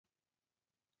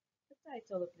The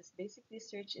title of this basic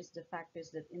research is The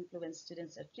Factors That Influence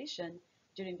Students' Attrition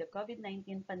During the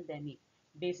COVID-19 Pandemic,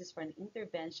 Basis for an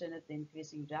Intervention at the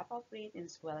Increasing Dropout Rate in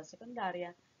Escuela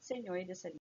Secundaria, SEÑOR de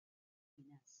Salinas.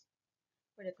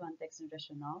 For the context and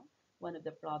rationale, one of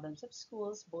the problems of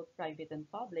schools, both private and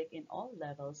public in all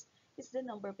levels, is the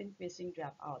number of increasing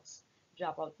dropouts.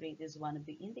 Dropout rate is one of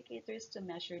the indicators to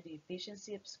measure the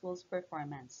efficiency of schools'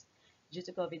 performance. Due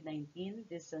to COVID-19,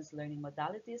 distance learning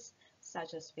modalities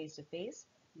such as face-to-face,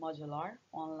 modular,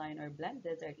 online, or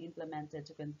blended are implemented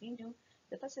to continue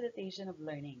the facilitation of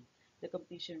learning. The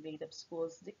completion rate of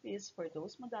schools decreased for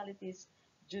those modalities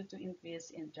due to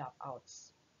increase in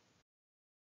dropouts.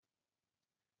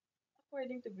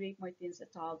 According to Great Martins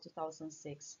et al.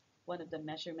 2006, one of the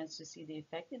measurements to see the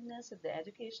effectiveness of the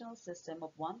educational system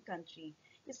of one country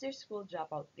is their school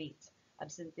dropout rate.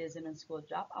 Absenteeism and school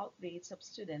dropout rates of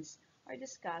students are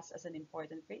discussed as an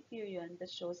important criterion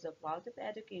that shows the quality of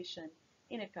education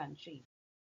in a country.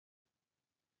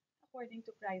 According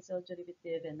to Kreisel,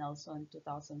 Derivative, and Nelson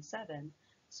 2007,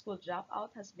 school dropout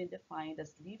has been defined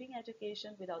as leaving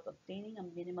education without obtaining a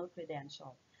minimal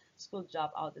credential. School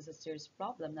dropout is a serious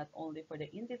problem not only for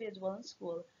the individual in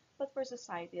school, but for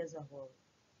society as a whole.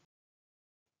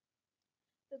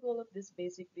 The goal of this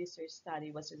basic research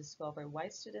study was to discover why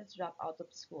students drop out of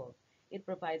school. It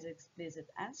provides explicit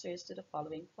answers to the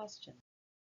following questions.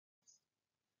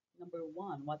 Number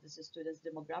one, what is the student's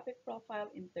demographic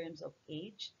profile in terms of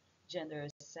age, gender or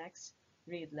sex,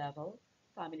 grade level,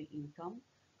 family income,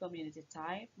 community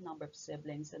type, number of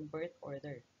siblings, and birth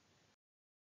order?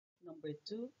 Number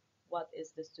two, what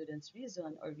is the student's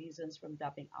reason or reasons from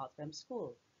dropping out from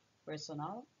school?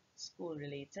 Personal,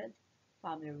 school-related,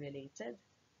 family-related,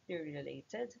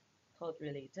 peer-related,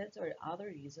 health-related, or other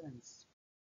reasons?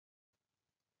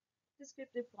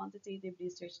 Descriptive quantitative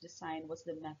research design was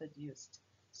the method used.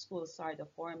 School starter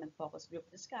form and focus group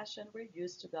discussion were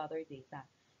used to gather data.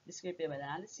 Descriptive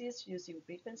analysis using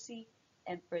frequency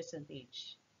and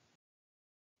percentage.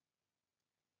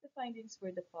 The findings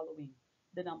were the following.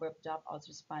 The number of dropouts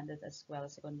responded as well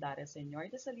as Secundaria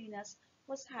Señor de Salinas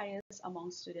was highest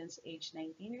among students aged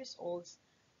 19 years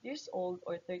old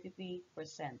or 33%.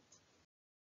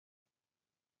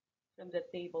 From the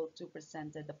table 2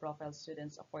 presented the profile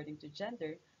students according to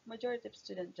gender, majority of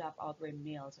student dropout were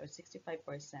males or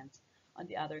 65%. On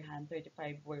the other hand,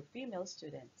 35 were female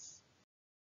students.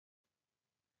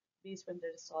 Based from the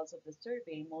results of the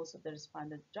survey, most of the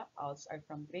respondent dropouts are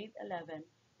from grade 11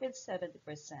 with 70%.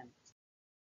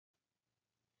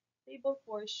 Table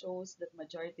 4 shows that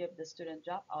majority of the student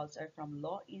dropouts are from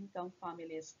low-income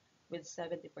families with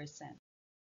 70%.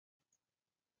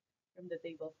 From the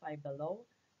table 5 below,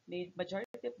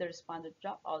 majority of the respondent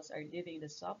dropouts are living in the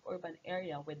suburban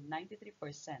area with 93%.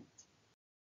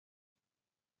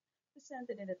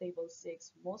 Presented in the table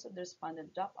 6, most of the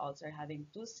respondent dropouts are having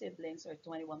two siblings or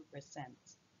 21%.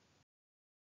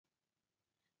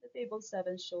 The table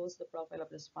 7 shows the profile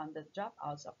of respondent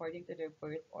dropouts according to their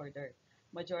birth order.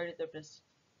 Majority of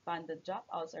respondent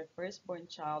dropouts are firstborn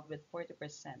child with 40%.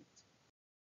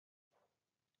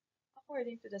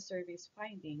 According to the survey's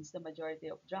findings, the majority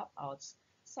of dropouts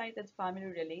cited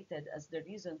family-related as the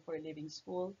reason for leaving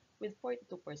school with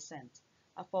 42%.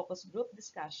 A focus group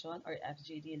discussion, or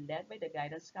FGD, led by the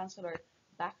guidance counselor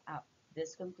backed up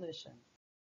this conclusion.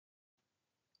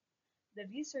 The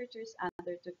researchers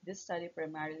undertook this study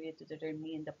primarily to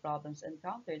determine the problems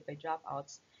encountered by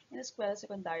dropouts in Escuela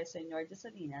Secundaria Señor de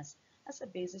Salinas as a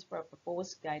basis for a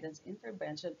proposed guidance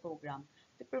intervention program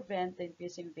to prevent the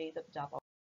increasing rate of dropouts.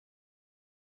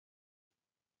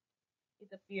 It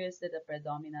appears that the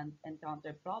predominant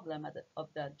encountered problem of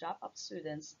the dropout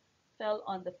students fell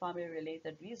on the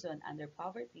family-related reason under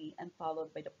poverty and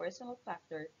followed by the personal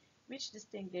factor, which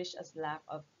distinguished as lack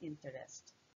of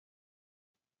interest.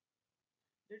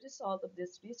 The result of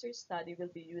this research study will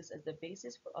be used as the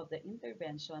basis of the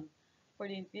intervention for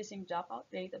the increasing dropout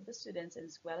rate of the students in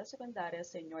Escuela Secundaria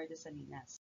Señor de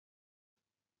Salinas.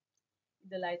 In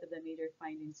the light of the major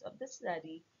findings of the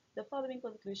study, the following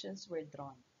conclusions were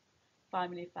drawn.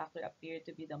 Family factor appeared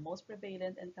to be the most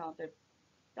prevalent encountered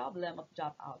problem of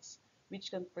dropouts,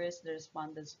 which confers the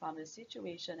respondents' family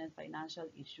situation and financial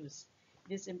issues.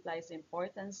 This implies the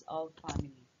importance of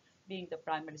family. Being the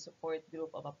primary support group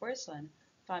of a person,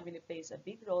 family plays a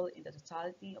big role in the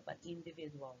totality of an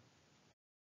individual.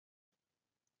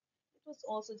 It was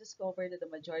also discovered that the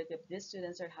majority of these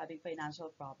students are having financial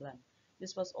problems.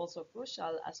 This was also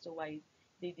crucial as to why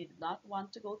they did not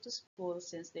want to go to school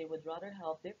since they would rather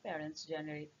help their parents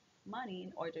generate money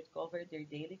in order to cover their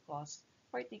daily costs,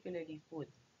 particularly food.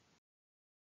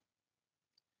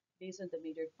 Based on the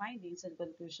major findings and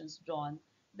conclusions drawn,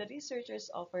 the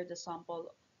researchers offered the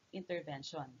sample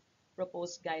intervention,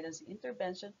 proposed guidance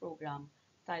intervention program,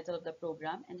 title of the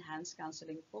program, Enhanced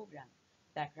Counseling Program.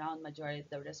 Background: majority of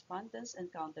the respondents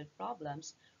encountered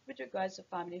problems with regards to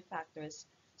family factors,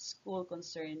 school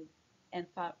concern, and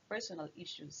personal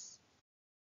issues.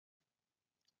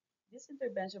 This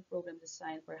intervention program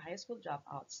designed for high school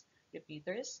dropouts,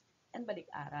 repeaters, and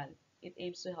balik-aral. It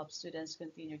aims to help students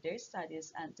continue their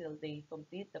studies until they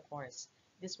complete the course.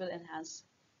 This will enhance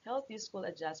healthy school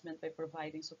adjustment by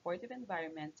providing supportive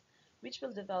environment which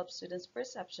will develop students'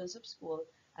 perceptions of school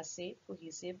as safe,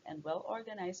 cohesive, and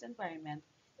well-organized environment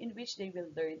in which they will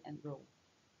learn and grow.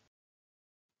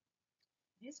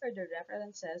 These are the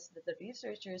references that the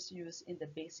researchers use in the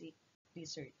basic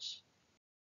research.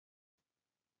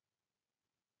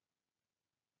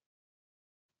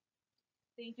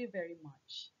 Thank you very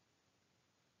much.